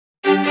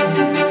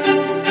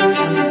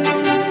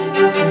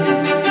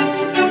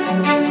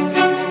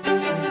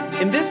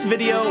this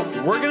video,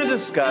 we're going to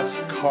discuss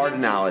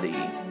cardinality.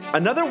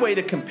 Another way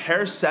to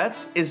compare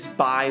sets is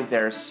by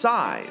their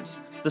size.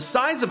 The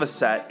size of a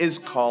set is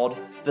called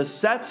the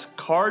set's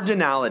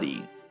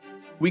cardinality.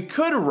 We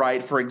could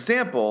write, for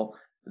example,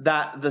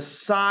 that the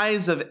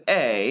size of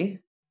A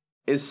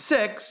is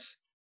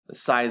 6, the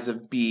size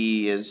of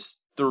B is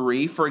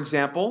 3, for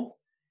example,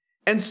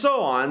 and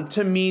so on,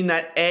 to mean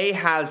that A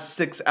has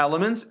 6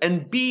 elements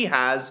and B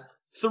has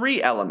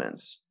 3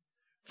 elements.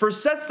 For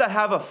sets that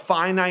have a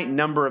finite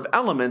number of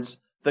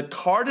elements, the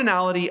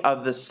cardinality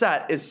of the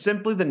set is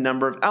simply the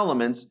number of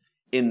elements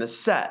in the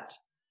set.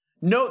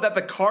 Note that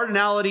the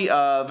cardinality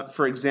of,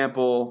 for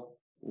example,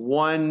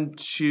 1,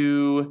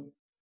 2,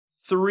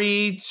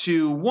 3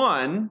 to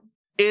 1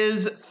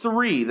 is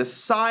 3. The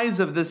size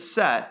of this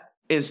set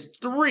is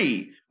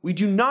 3. We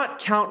do not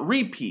count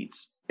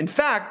repeats. In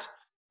fact,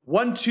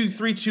 1, 2,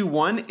 3, 2,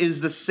 1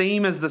 is the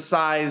same as the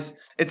size.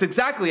 It's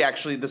exactly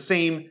actually the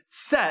same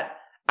set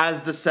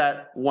as the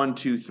set 1,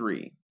 2,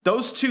 3.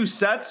 Those two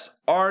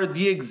sets are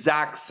the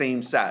exact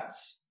same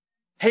sets.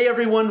 Hey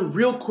everyone,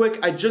 real quick,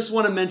 I just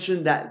want to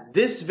mention that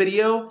this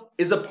video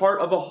is a part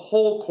of a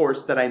whole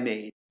course that I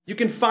made. You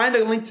can find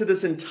a link to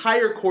this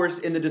entire course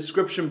in the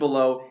description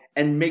below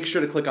and make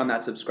sure to click on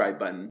that subscribe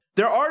button.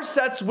 There are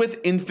sets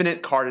with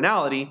infinite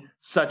cardinality,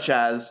 such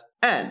as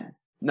n,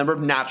 number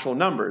of natural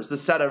numbers. The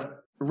set of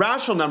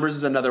rational numbers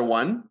is another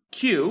one,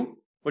 q,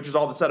 which is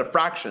all the set of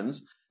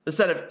fractions, the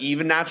set of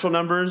even natural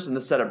numbers, and the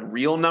set of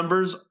real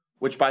numbers,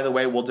 which by the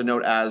way we'll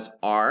denote as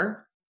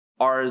r.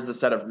 R is the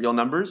set of real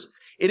numbers.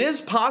 It is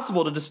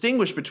possible to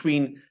distinguish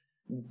between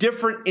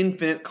different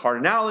infinite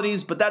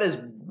cardinalities, but that is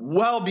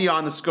well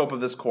beyond the scope of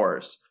this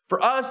course.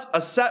 For us,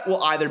 a set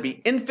will either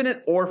be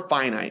infinite or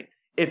finite.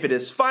 If it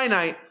is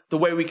finite, the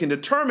way we can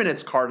determine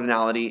its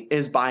cardinality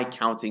is by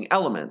counting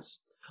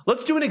elements.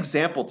 Let's do an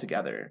example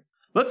together.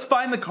 Let's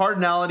find the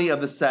cardinality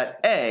of the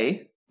set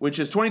A, which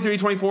is 23,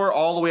 24,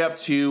 all the way up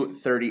to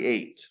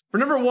 38. For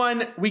number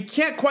 1, we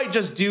can't quite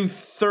just do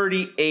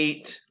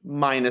 38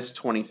 minus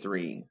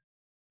 23.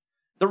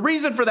 The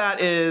reason for that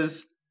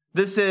is,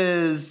 this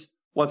is,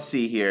 let's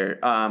see here,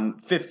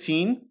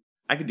 15.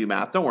 I can do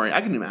math, don't worry,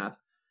 I can do math.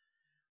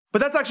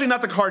 But that's actually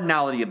not the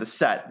cardinality of the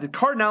set. The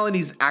cardinality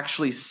is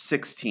actually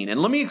 16,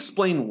 and let me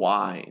explain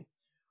why.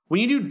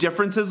 When you do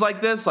differences like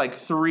this, like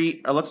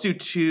 3, or let's do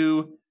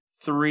 2,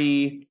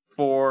 3,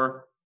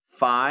 4,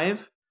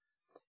 5.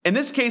 In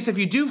this case, if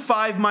you do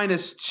 5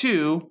 minus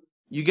 2,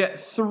 you get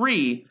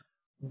 3,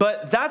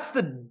 but that's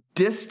the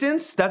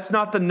distance, that's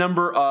not the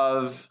number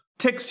of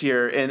ticks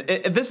here. And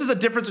this is a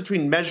difference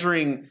between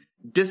measuring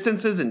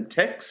distances and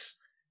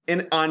ticks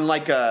on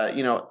like a,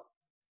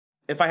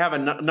 if I have a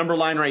number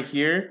line right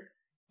here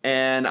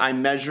and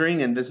I'm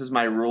measuring and this is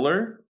my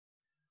ruler,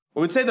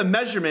 we would say the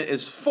measurement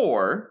is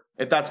 4,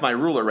 if that's my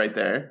ruler right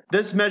there.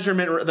 This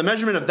measurement, the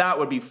measurement of that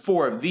would be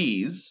 4 of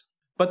these.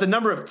 But the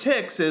number of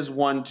ticks is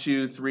 1,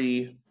 2,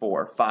 3,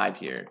 4, 5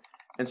 here.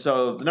 And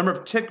so the number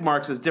of tick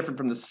marks is different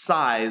from the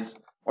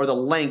size or the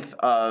length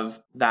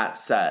of that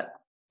set.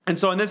 And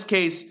so in this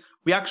case,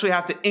 we actually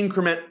have to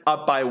increment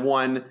up by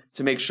 1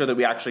 to make sure that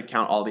we actually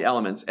count all the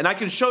elements. And I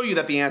can show you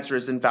that the answer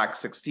is in fact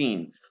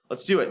 16.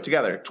 Let's do it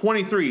together.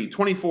 23,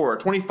 24,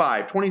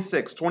 25,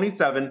 26,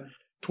 27,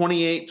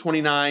 28,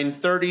 29,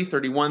 30,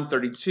 31,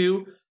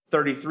 32,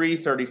 33,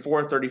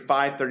 34,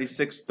 35,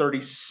 36,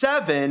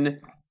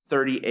 37,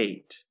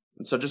 38.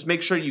 And so just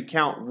make sure you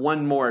count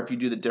 1 more if you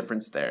do the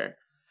difference there.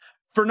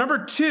 For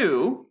number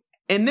 2,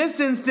 in this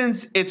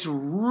instance, it's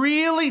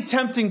really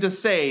tempting to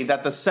say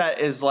that the set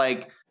is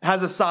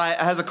has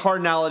a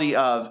cardinality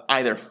of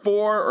either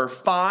 4 or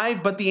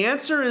 5, but the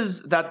answer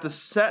is that the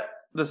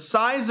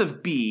size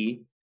of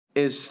B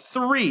is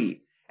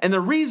 3. And the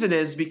reason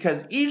is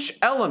because each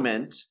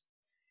element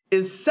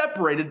is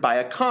separated by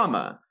a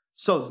comma.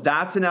 So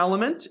that's an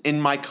element in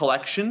my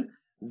collection.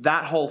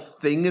 That whole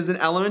thing is an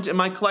element in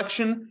my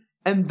collection,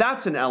 and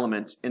that's an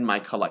element in my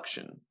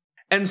collection.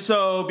 And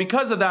so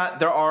because of that,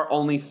 there are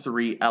only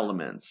 3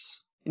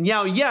 elements.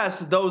 Now, yes,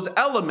 those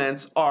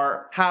elements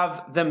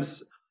have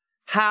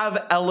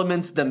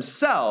elements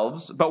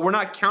themselves, but we're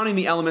not counting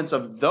the elements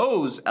of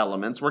those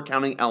elements. We're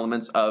counting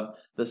elements of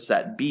the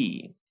set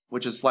B,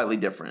 which is slightly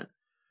different.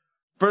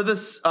 For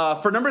this,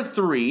 for number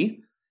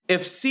 3,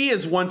 if C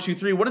is 1, 2,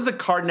 3, what is the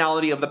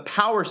cardinality of the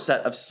power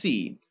set of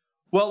C?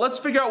 Well, let's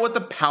figure out what the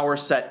power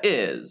set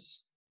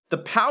is. The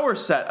power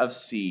set of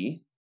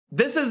C,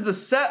 this is the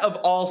set of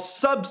all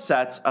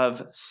subsets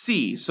of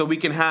C. So we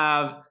can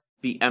have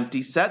the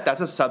empty set,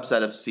 that's a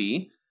subset of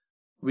C.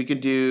 We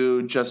could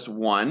do just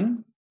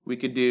 1. We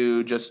could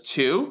do just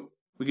 2.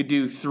 We could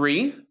do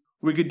 3.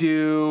 We could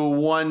do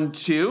 1,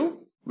 2.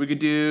 We could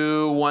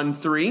do 1,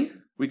 3.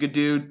 We could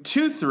do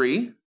 2,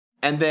 3.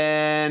 And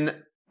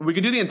then we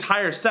could do the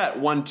entire set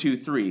 1, 2,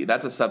 3.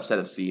 That's a subset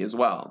of C as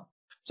well.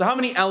 So how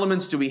many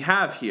elements do we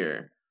have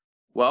here?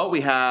 Well,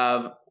 we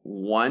have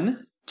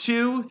 1,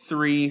 2,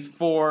 3,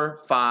 4,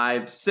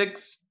 5,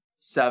 6,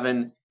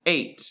 7,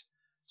 8.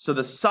 So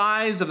the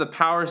size of the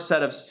power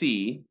set of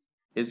C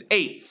is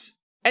 8.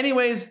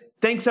 Anyways,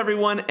 thanks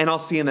everyone, and I'll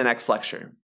see you in the next lecture.